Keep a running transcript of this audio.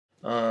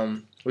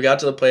We got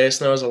to the place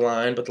and there was a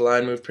line, but the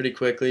line moved pretty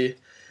quickly.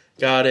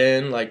 Got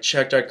in, like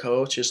checked our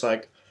coach, just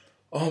like,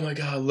 oh my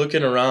god,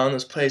 looking around,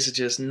 this place is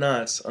just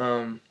nuts.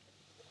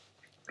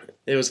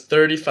 It was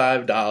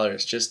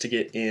 $35 just to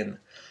get in.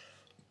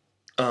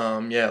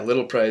 Yeah, a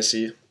little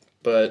pricey,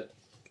 but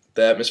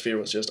the atmosphere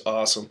was just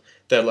awesome.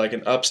 They had like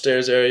an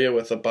upstairs area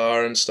with a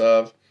bar and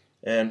stuff,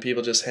 and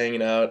people just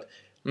hanging out.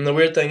 And the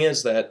weird thing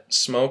is that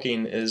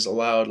smoking is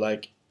allowed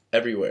like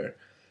everywhere.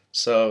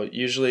 So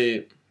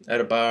usually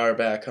at a bar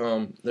back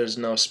home, there's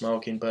no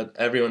smoking, but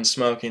everyone's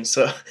smoking.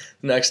 So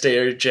the next day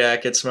your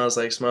jacket smells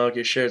like smoke,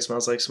 your shirt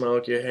smells like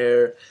smoke, your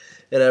hair,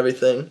 and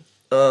everything.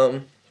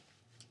 Um,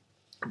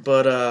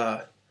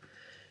 but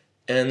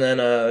and then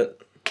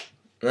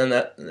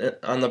that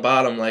on the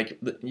bottom, like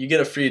you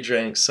get a free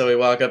drink. So we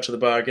walk up to the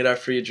bar, get our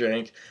free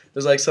drink. It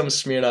was like some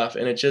Smirnoff,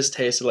 and it just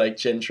tasted like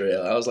ginger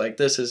ale. I was like,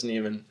 this is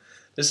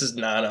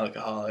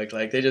non-alcoholic.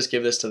 Like they just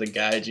give this to the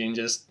gaijin,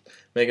 just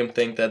make them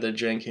think that they're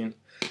drinking.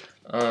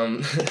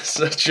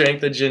 So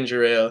drank the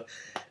ginger ale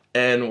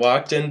and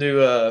walked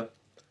through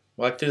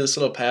this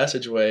little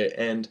passageway,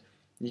 and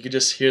you could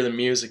just hear the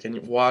music, and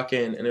you walk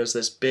in, and it was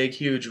this big,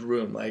 huge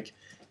room, like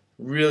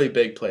really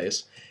big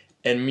place,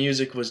 and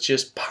music was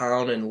just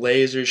pounding,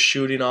 lasers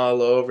shooting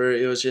all over.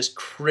 It was just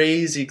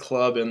crazy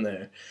club in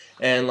there,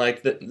 and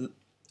like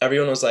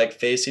everyone was like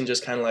facing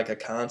just kind of like a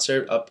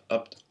concert up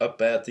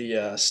at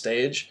the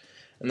stage,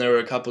 and there were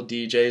a couple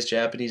DJs,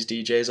 Japanese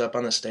DJs, up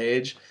on the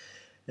stage,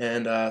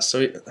 and I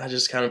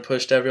just kind of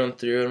pushed everyone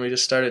through, and we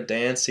just started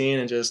dancing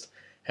and just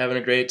having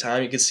a great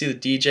time. You could see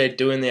the DJ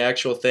doing the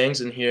actual things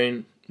and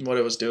hearing what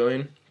it was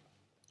doing,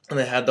 and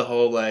they had the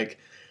whole like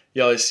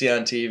you always see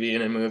on TV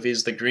and in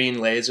movies, the green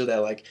laser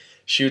that like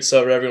shoots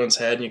over everyone's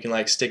head and you can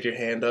like stick your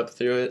hand up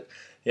through it.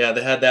 Yeah,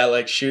 they had that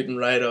like shooting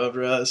right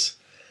over us.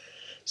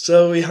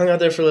 So we hung out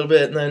there for a little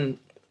bit and then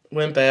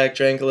went back,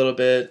 drank a little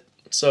bit,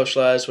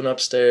 socialized, went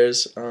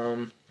upstairs.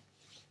 We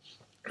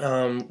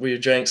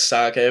drank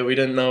sake. We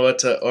didn't know what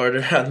to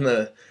order on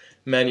the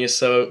menu,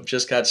 so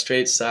just got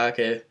straight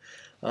sake.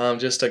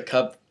 Just a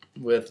cup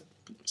with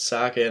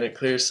sake and a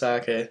clear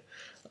sake. It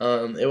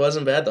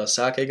wasn't bad though.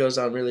 Sake goes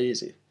down really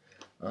easy.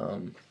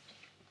 Um,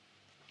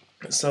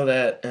 so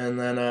that, and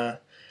then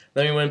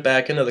we went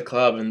back into the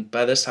club, and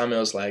by this time it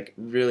was like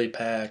really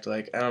packed.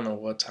 Like I don't know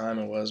what time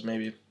it was,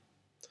 maybe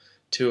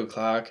 2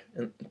 o'clock,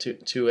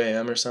 2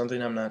 a.m. or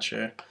something. I'm not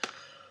sure.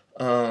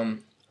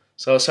 Um,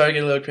 so I started to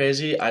get a little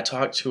crazy. I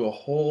talked to a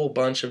whole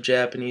bunch of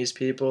Japanese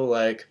people.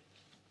 Like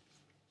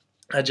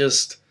I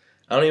just,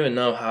 I don't even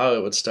know how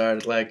it would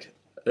start. Like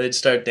they'd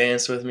start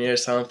dancing with me or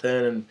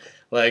something, and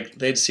like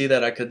they'd see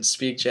that I could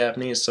speak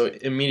Japanese, so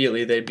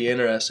immediately they'd be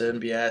interested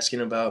and be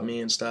asking about me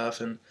and stuff,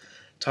 and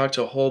talk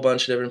to a whole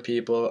bunch of different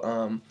people.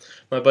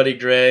 My buddy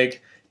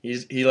Greg,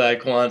 he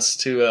like wants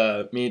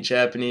to meet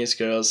Japanese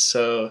girls,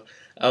 so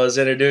I was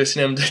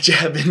introducing him to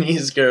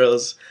Japanese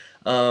girls,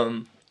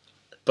 um,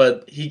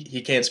 but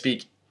he can't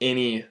speak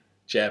any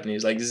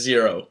Japanese, like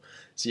zero,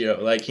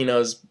 zero. Like he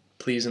knows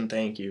please and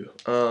thank you.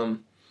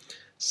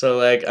 So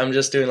like I'm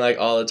just doing like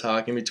all the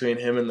talking between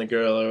him and the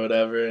girl or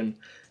whatever, and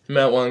I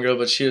met one girl,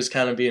 but she was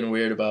kind of being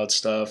weird about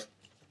stuff,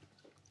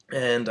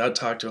 and I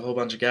talked to a whole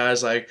bunch of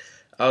guys. Like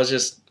I was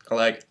just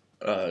like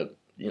uh,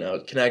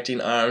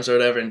 connecting arms or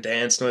whatever and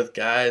dancing with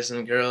guys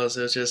and girls.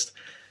 It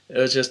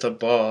was just a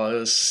ball. It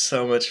was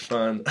so much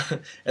fun,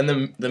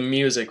 and the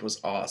music was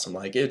awesome.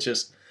 Like it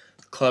just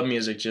club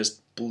music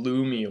just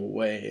blew me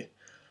away.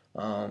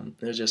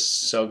 It was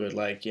just so good.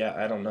 Like yeah,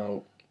 I don't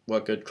know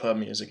what good club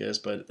music is,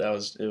 but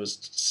it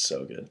was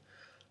so good.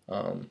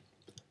 Um,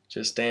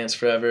 just dance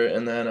forever,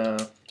 and then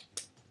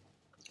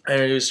I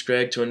introduced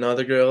Greg to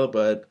another girl,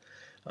 but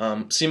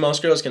see,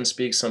 most girls can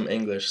speak some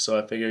English, so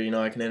I figure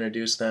I can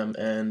introduce them,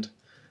 and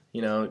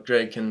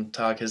Greg can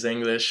talk his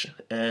English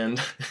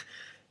and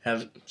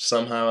have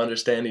somehow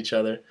understand each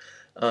other.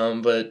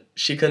 But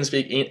she couldn't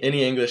speak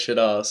any English at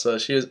all, so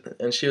she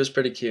was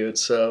pretty cute.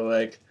 So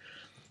like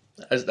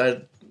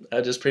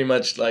I just pretty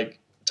much like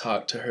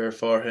talked to her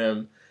for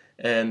him,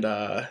 and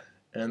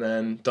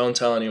then don't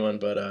tell anyone.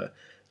 But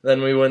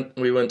then we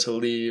went to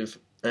leave,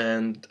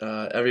 and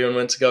everyone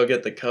went to go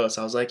get the coats.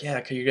 I was like,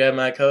 yeah, could you grab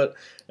my coat?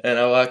 And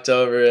I walked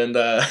over and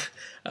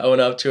I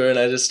went up to her and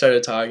I just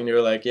started talking to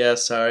her like, yeah,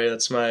 sorry,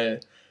 that's my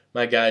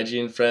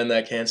gaijin friend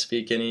that can't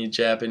speak any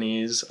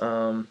Japanese.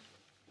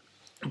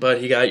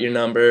 But he got your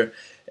number,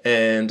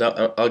 and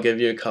I'll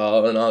give you a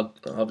call, and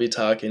I'll be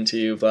talking to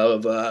you, blah blah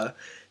blah.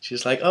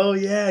 She's like, oh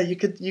yeah, you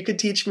could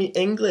teach me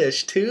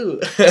English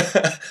too.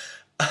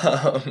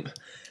 um,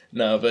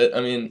 no, but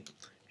I mean,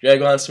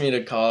 Greg wants me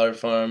to call her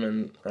for him,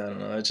 and I don't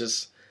know.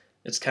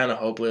 It's kind of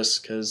hopeless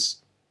because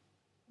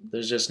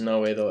there's just no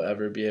way they'll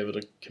ever be able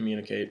to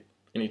communicate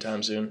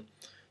anytime soon.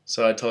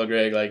 So I told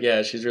Greg like,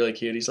 yeah, she's really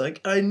cute. He's like,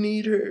 I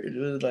need her. It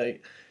was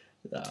like,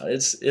 nah,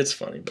 it's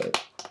funny,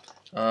 but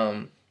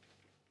um,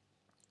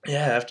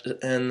 yeah. After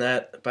and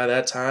that by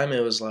that time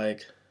it was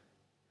like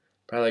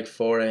probably like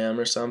 4 a.m.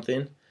 or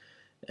something,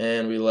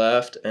 and we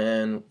left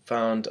and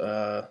found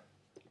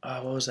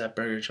what was that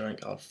burger joint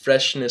called?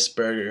 Freshness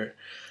Burger.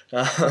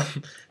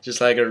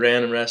 just like a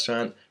random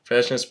restaurant.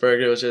 Freshness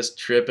Burger was just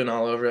dripping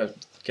all over. I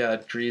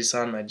got grease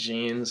on my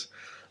jeans.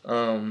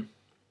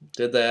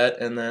 Did that,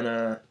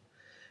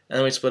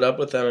 and we split up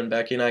with them. And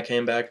Becky and I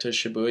came back to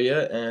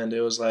Shibuya, and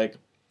it was like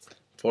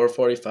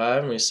 4:45,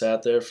 and we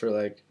sat there for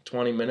like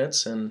 20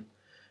 minutes and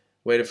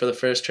waited for the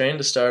first train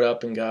to start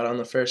up, and got on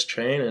the first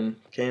train and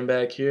came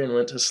back here and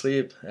went to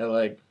sleep at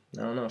like,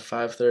 I don't know,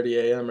 5:30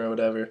 a.m. or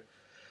whatever.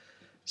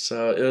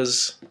 So it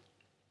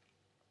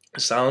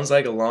sounds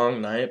like a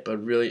long night,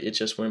 but really it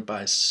just went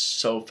by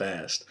so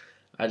fast.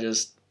 I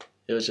just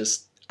it was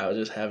just I was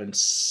just having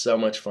so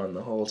much fun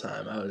the whole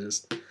time. I was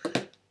just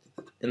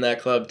in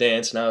that club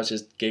dancing. I was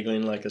just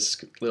giggling like a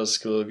little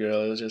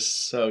schoolgirl. It was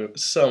just so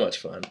much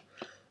fun.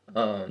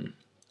 And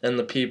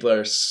the people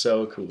are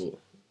so cool.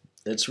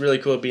 It's really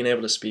cool being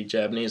able to speak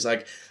Japanese.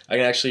 Like, I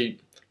can actually,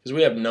 because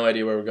we have no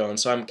idea where we're going,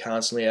 so I'm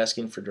constantly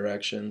asking for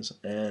directions,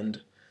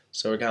 and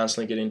so we're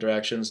constantly getting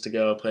directions to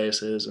go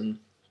places, and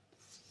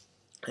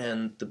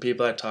the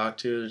people I talk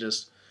to are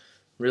just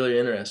really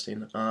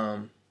interesting,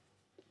 and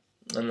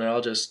they're all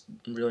just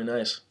really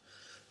nice.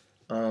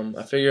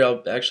 I figure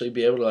I'll actually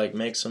be able to like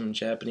make some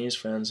Japanese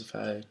friends if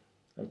I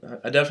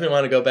definitely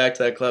want to go back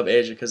to that Club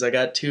Asia because I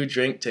got 2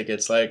 drink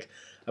tickets. Like,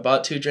 I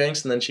bought 2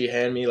 drinks and then she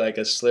handed me like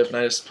a slip and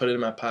I just put it in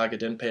my pocket,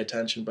 didn't pay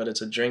attention, but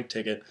it's a drink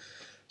ticket.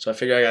 So I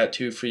figure I got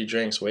 2 free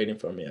drinks waiting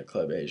for me at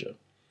Club Asia.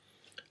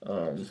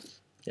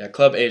 Yeah,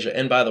 Club Asia.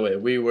 And by the way,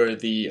 we were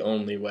the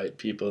only white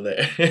people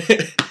there.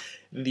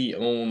 The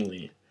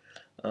only.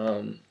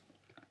 Um,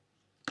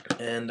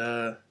 and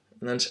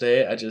then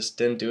today I just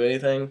didn't do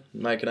anything.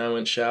 Mike and I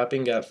went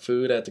shopping, got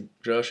food at the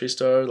grocery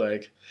store.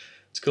 Like,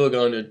 it's cool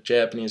going to a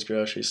Japanese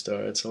grocery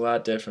store. It's a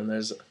lot different.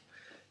 There's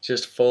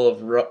just full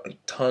of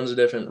tons of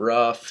different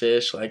raw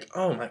fish. Like,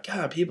 oh my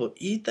god, people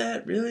eat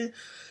that? Really?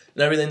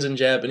 And everything's in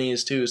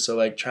Japanese too, so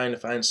like trying to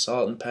find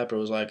salt and pepper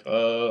was like,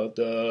 I don't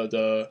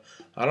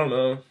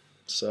know.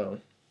 So,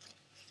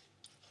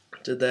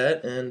 did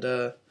that,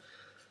 and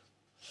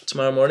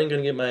tomorrow morning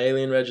gonna get my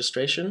alien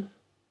registration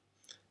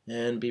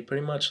and be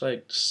pretty much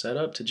like set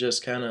up to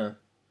just kind of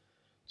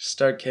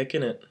start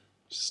kicking it.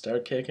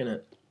 Start kicking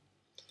it.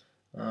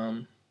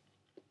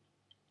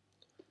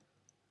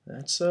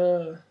 That's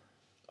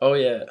Oh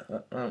yeah.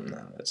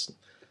 No, that's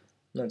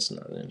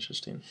not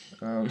interesting.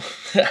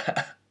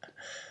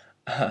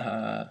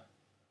 Uh,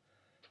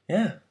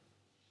 yeah.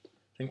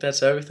 I think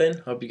that's everything.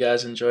 Hope you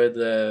guys enjoyed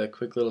the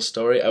quick little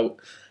story.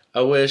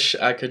 I wish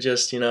I could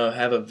just,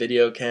 have a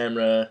video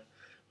camera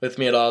with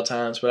me at all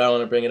times, but I don't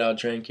want to bring it out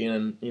drinking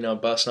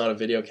and, busting out a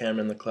video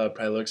camera in the club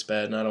probably looks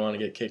bad and I don't want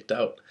to get kicked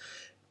out.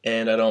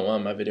 And I don't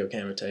want my video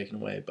camera taken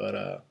away,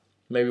 but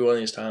maybe one of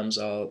these times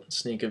I'll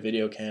sneak a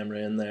video camera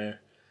in there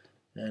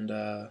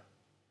and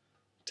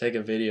take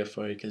a video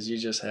for you because you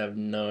just have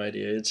no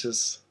idea.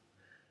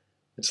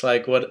 It's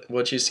like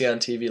what you see on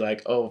TV,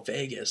 like, oh,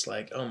 Vegas,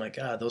 like, oh my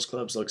god, those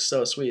clubs look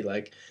so sweet.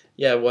 Like,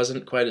 yeah, it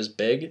wasn't quite as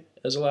big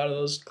as a lot of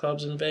those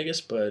clubs in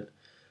Vegas, but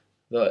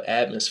the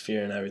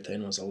atmosphere and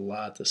everything was a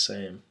lot the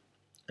same.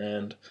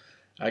 And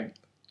I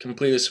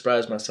completely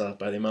surprised myself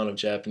by the amount of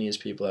Japanese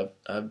people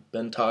I've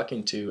been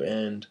talking to,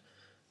 and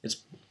it's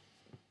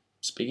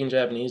speaking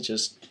Japanese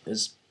just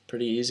is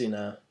pretty easy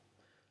now.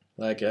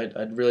 Like, I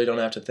really don't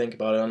have to think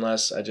about it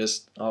unless I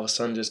just all of a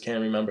sudden just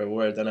can't remember a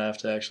word. Then I have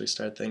to actually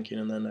start thinking,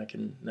 and then I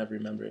can never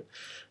remember it.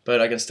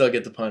 But I can still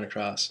get the point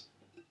across.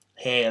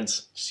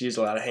 Hands. Just use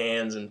a lot of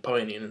hands and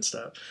pointing and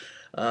stuff.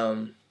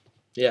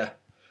 Yeah.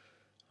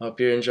 Hope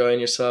you're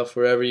enjoying yourself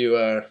wherever you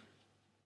are.